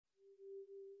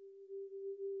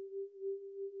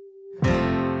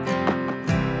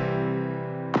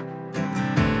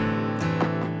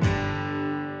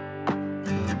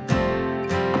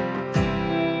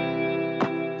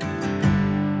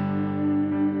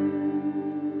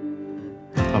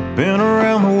Been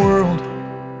around the world,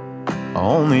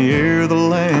 on the air, the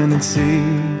land and sea.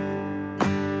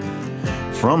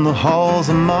 From the halls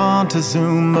of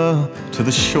Montezuma to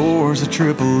the shores of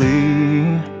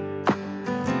Tripoli.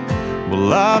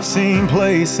 Well, I've seen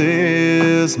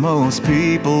places most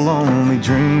people only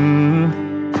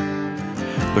dream,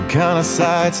 the kind of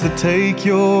sights that take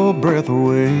your breath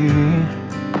away.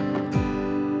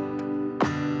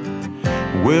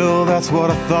 Well, that's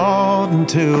what I thought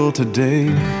until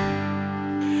today.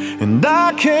 And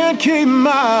I can't keep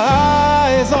my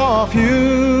eyes off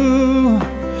you.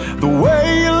 The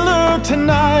way you look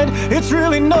tonight, it's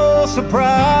really no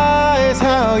surprise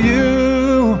how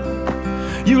you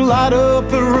light up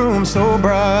the room so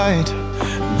bright.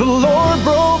 The Lord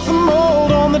broke the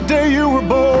mold on the day you were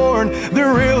born.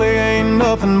 There really ain't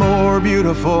nothing more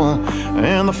beautiful.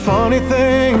 And the funny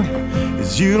thing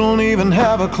is you don't even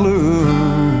have a clue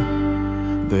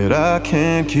that I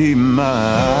can't keep my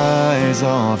eyes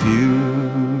off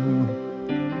you.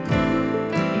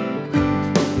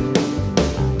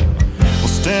 Well,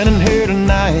 standing here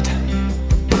tonight,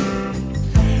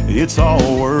 it's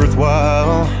all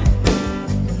worthwhile.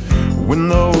 When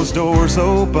those doors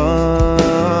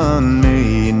open,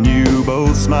 me and you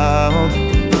both smiled.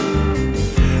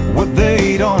 What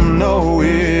they don't know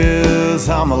is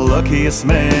I'm the luckiest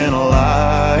man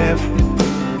alive.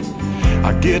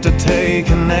 I get to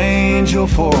take an angel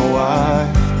for a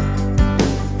wife.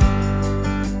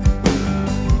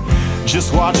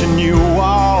 Just watching you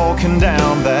walking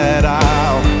down that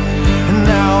aisle, and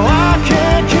now I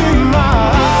can't keep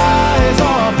my eyes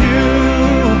off you.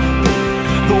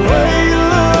 The way you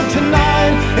look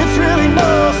tonight, it's really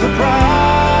no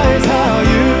surprise how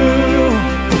you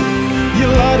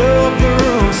light up the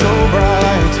room so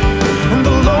bright. And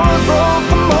the Lord broke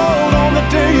the mold on the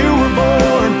day you were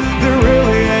born. There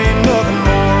really ain't nothing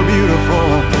more beautiful.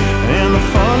 And the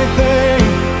funny thing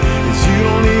is you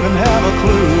don't even have a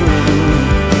clue.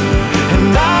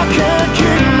 And I can't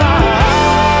keep my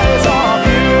eyes off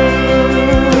you.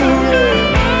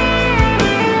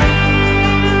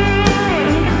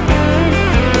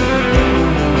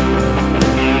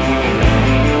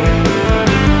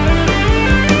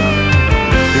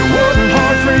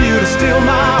 Steal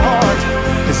my heart,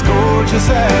 as gorgeous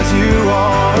as you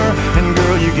are. And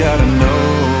girl, you gotta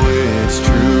know it's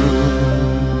true.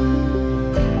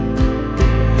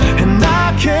 And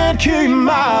I can't keep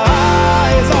my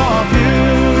eyes off you.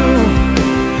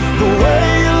 The way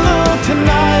you look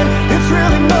tonight, it's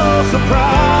really no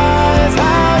surprise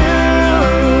how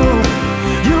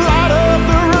you light up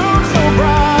the room so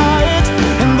bright.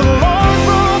 And the Lord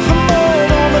broke the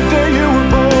mold on the day you were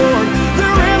born.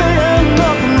 There really ain't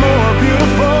nothing more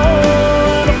beautiful.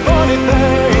 And the funny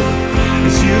thing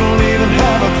is you don't even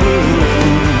have a clue.